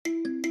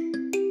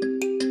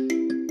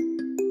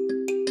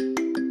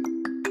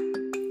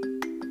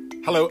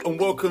Hello and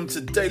welcome to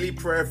Daily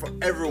Prayer for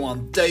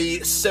Everyone,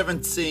 day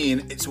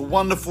 17. It's a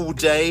wonderful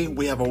day.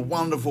 We have a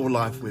wonderful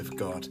life with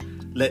God.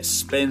 Let's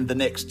spend the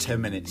next 10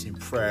 minutes in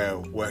prayer,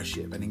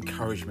 worship and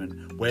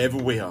encouragement wherever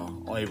we are,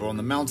 either on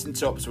the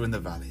mountaintops or in the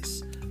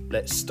valleys.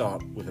 Let's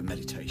start with a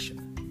meditation.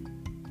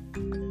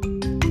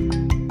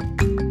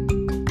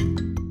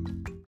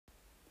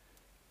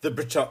 The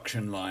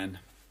production line.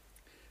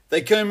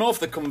 They came off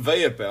the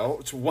conveyor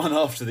belt one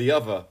after the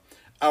other.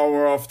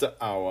 Hour after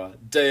hour,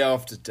 day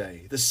after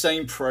day, the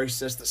same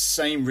process, the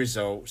same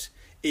result,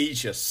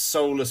 each a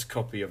soulless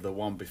copy of the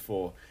one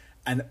before,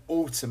 an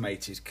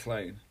automated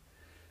clone.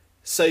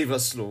 Save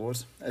us,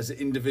 Lord, as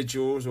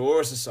individuals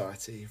or a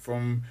society,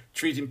 from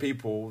treating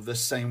people the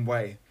same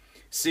way,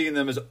 seeing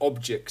them as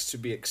objects to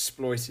be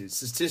exploited,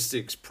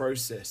 statistics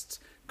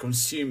processed,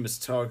 consumers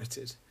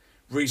targeted,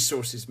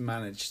 resources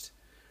managed.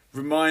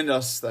 Remind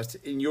us that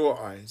in your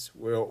eyes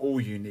we are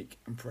all unique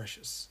and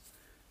precious,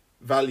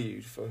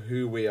 valued for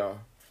who we are,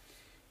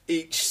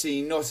 each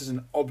seen not as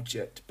an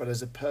object but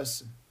as a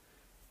person.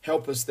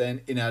 Help us then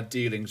in our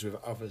dealings with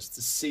others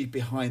to see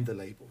behind the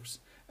labels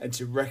and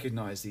to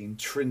recognise the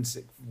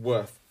intrinsic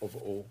worth of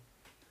all.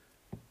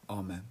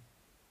 Amen.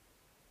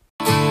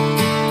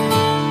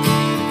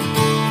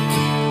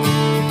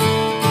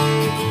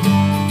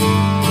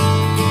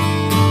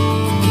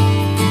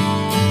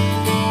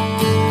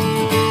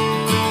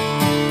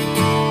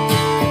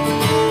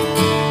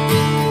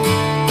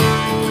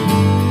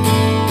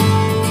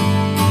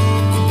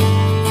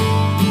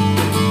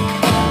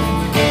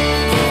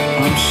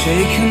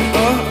 Shaken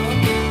up,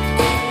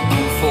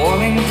 I'm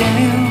falling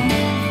down,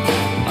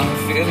 I'm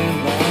feeling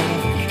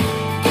like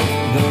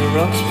the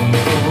rug's been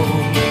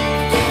pulled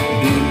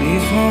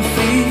beneath my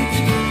feet,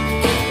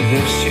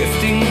 they're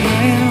shifting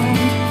ground,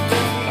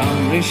 I'm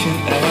reaching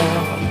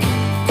out,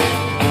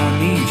 I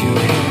need your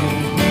hand.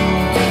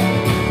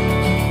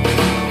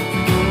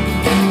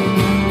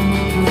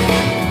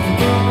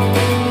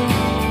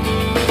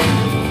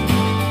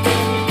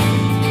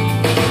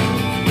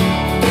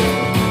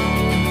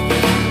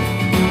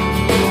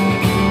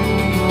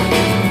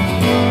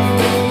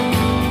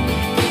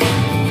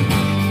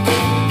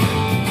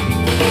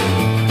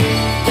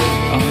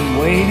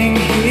 Waiting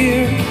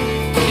here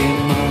in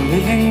my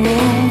living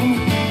room,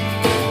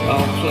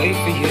 I'll play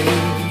for you,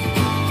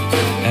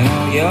 and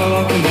I'll yell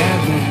like a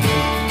madman.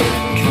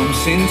 Come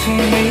sing to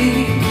me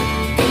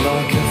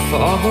like a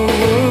father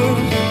would,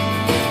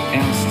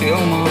 and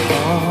still my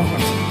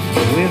heart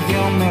with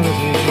your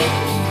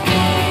melodies.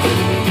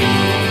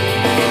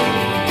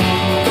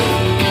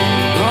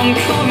 I'm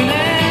coming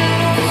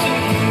out to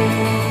you,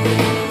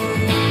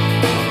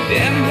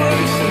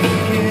 embracing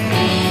again.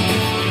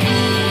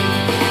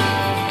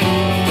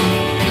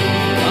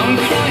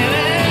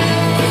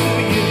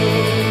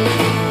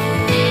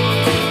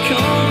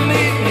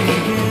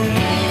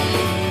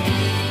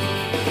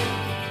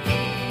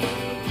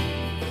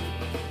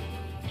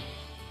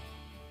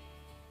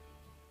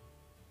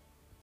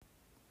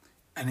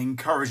 An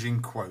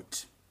encouraging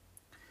quote.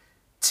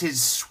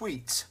 "'Tis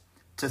sweet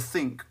to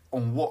think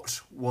on what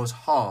was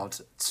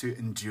hard to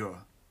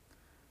endure."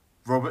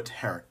 Robert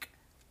Herrick,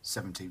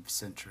 17th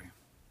century.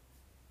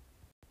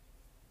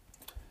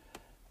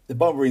 The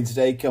Bible reading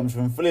today comes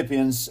from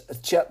Philippians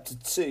chapter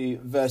 2,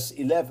 verse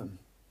 11.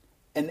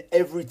 "And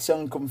every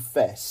tongue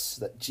confess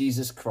that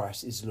Jesus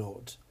Christ is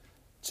Lord,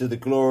 to the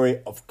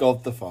glory of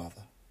God the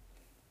Father."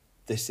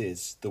 This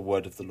is the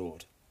word of the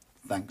Lord.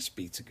 Thanks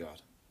be to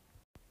God.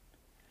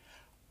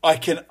 I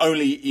can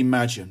only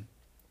imagine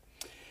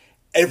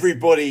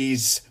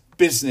everybody's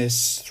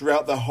business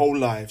throughout their whole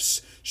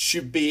lives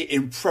should be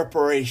in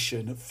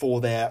preparation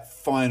for their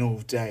final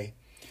day.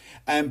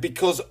 And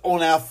because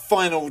on our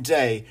final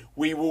day,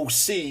 we will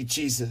see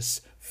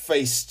Jesus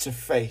face to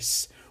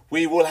face.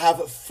 We will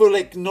have full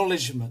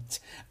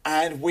acknowledgement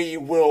and we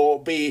will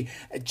be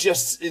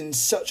just in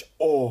such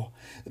awe.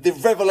 The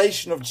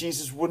revelation of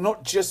Jesus will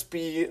not just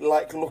be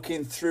like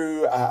looking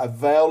through a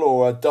veil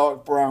or a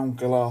dark brown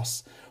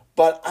glass,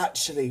 but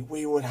actually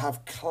we would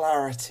have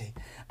clarity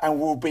and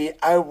will be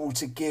able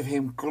to give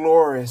him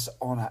glorious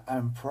honour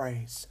and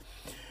praise.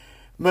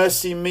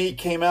 Mercy Me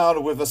came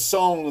out with a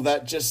song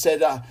that just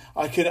said,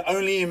 I can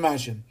only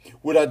imagine,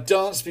 would I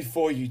dance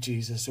before you,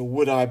 Jesus, or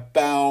would I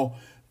bow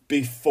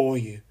before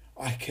you?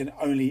 I can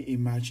only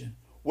imagine.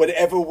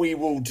 Whatever we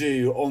will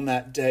do on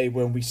that day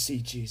when we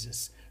see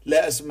Jesus,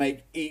 let us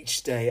make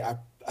each day a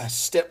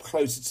step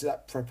closer to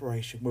that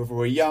preparation, whether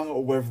we're young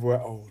or whether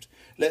we're old.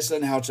 Let's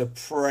learn how to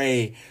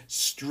pray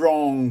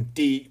strong,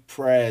 deep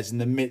prayers in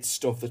the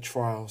midst of the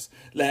trials.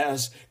 Let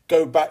us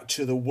go back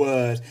to the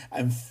word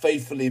and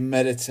faithfully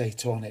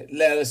meditate on it.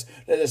 Let us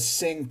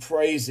sing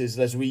praises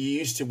as we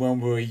used to when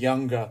we were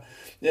younger.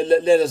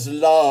 Let us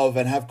love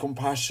and have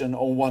compassion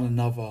on one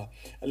another.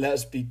 And let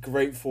us be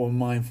grateful and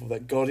mindful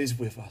that God is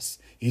with us.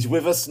 He's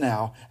with us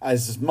now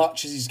as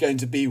much as he's going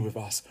to be with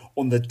us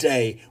on the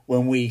day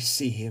when we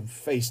see him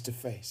face to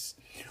face.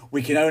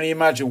 We can only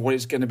imagine what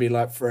it's going to be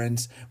like,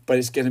 friends, but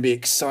it's going to be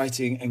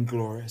exciting and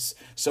glorious.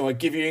 So I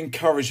give you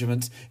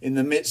encouragement in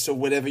the midst of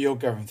whatever you're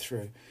going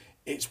through.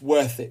 It's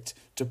worth it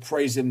to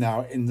praise him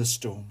now in the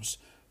storms,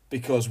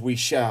 because we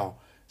shall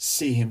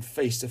see him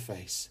face to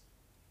face.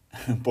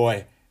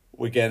 Boy,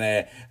 we're going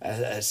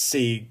to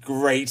see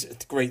great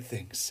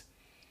things.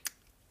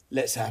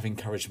 Let's have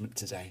encouragement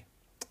today.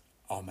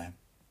 Amen.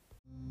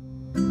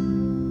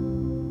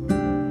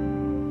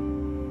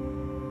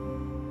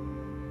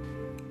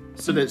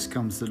 So let's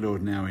come to the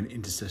Lord now in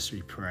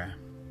intercessory prayer.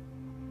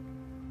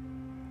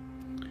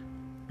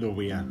 Lord,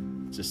 we are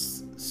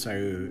just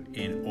so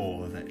in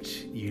awe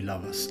that you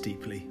love us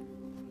deeply.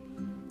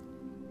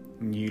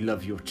 And you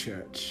love your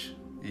church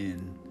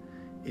in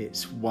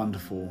its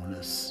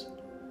wonderfulness,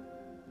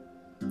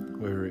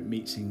 whether it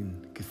meets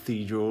in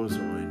cathedrals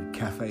or in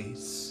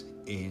cafes,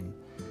 in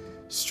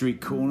street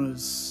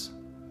corners,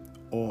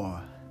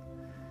 or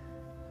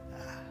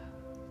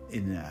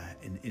in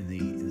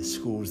the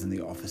schools and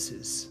the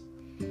offices,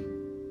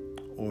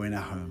 or in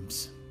our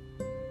homes.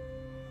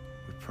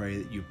 We pray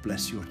that you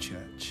bless your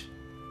church,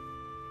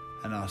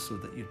 and ask,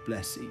 Lord, that you'd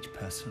bless each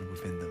person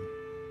within them.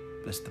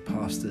 Bless the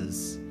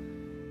pastors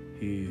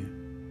who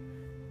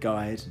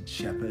guide and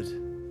shepherd,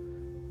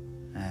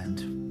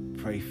 and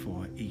pray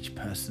for each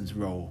person's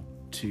role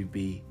to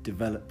be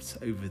developed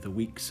over the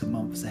weeks and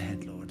months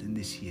ahead, Lord, in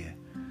this year.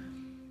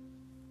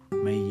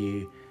 May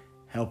you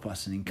help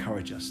us and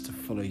encourage us to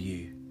follow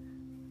you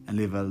and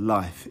live a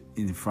life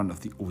in front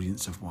of the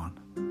audience of one.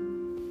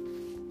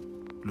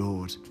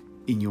 Lord,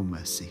 in your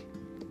mercy,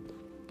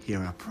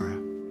 hear our prayer.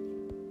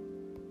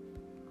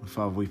 And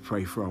Father, we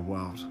pray for our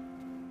world.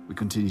 We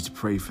continue to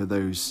pray for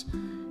those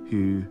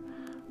who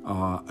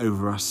are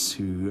over us,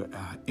 who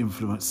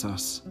influence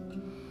us,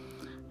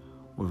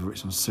 whether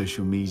it's on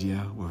social media,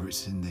 whether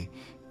it's in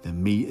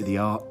the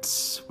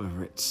arts,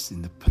 whether it's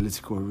in the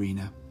political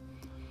arena.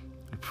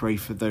 I pray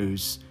for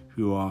those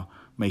who are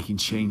making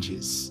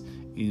changes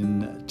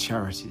in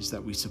charities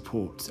that we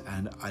support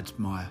and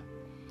admire.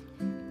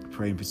 I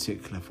pray in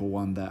particular for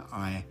one that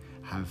I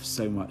have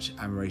so much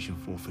admiration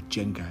for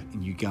Jenga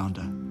in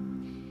Uganda,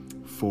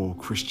 for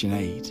Christian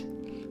Aid,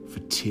 for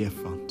Tear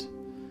Fund,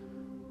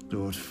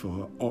 Lord,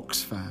 for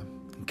Oxfam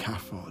and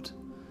CAFOD,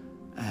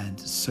 and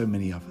so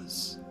many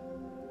others.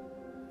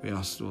 We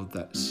ask, Lord,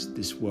 that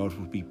this world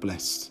will be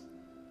blessed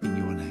in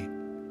your name.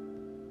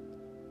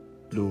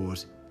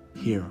 Lord,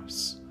 hear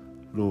us.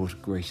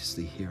 Lord,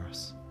 graciously hear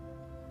us.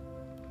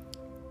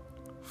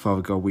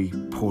 Father God, we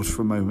pause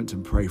for a moment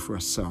and pray for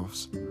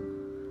ourselves,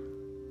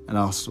 and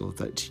ask, Lord,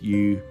 that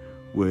you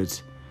would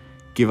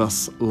give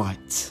us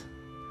light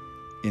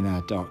in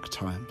our dark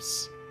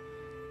times.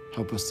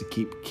 Help us to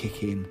keep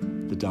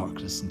kicking the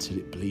darkness until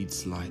it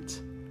bleeds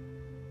light.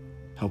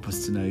 Help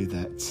us to know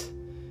that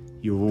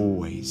you're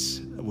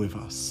always with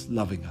us,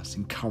 loving us,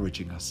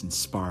 encouraging us,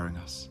 inspiring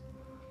us.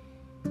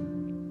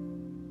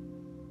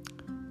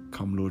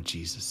 Come, Lord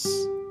Jesus,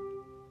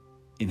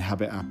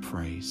 inhabit our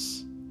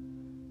praise.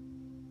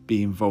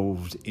 Be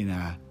involved in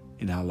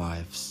our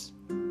lives.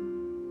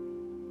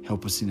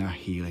 Help us in our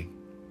healing.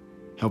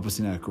 Help us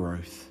in our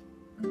growth.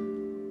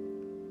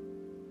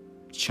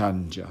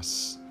 Challenge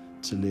us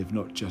to live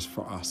not just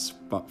for us,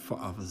 but for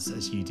others,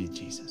 as you did,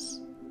 Jesus.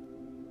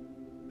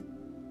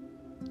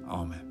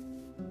 Amen.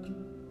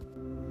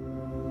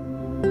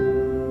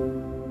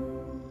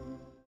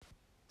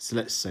 So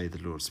let's say the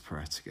Lord's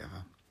Prayer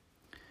together.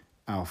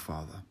 Our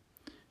Father,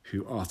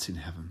 who art in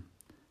heaven,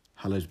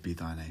 hallowed be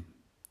thy name.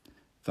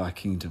 Thy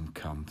kingdom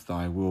come,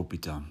 thy will be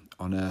done,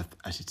 on earth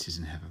as it is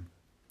in heaven.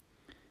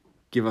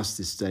 Give us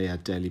this day our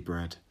daily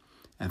bread,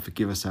 and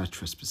forgive us our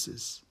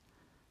trespasses,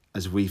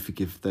 as we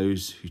forgive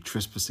those who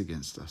trespass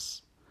against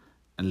us.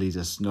 And lead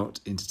us not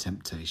into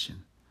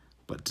temptation,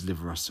 but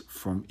deliver us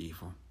from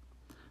evil.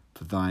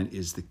 For thine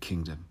is the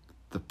kingdom,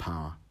 the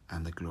power,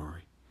 and the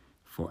glory,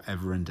 for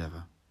ever and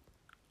ever.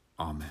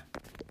 Amen.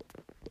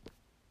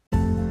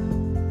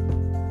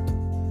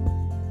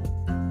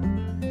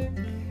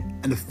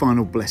 And a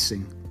final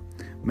blessing.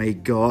 May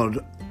God,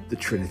 the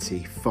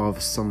Trinity, Father,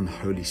 Son, and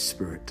Holy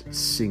Spirit,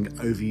 sing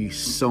over you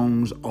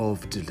songs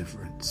of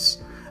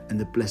deliverance. And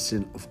the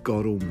blessing of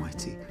God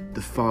Almighty,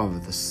 the Father,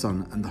 the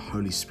Son, and the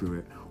Holy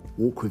Spirit,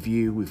 walk with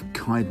you with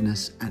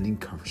kindness and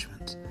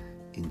encouragement.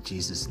 In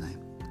Jesus' name,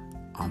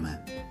 amen.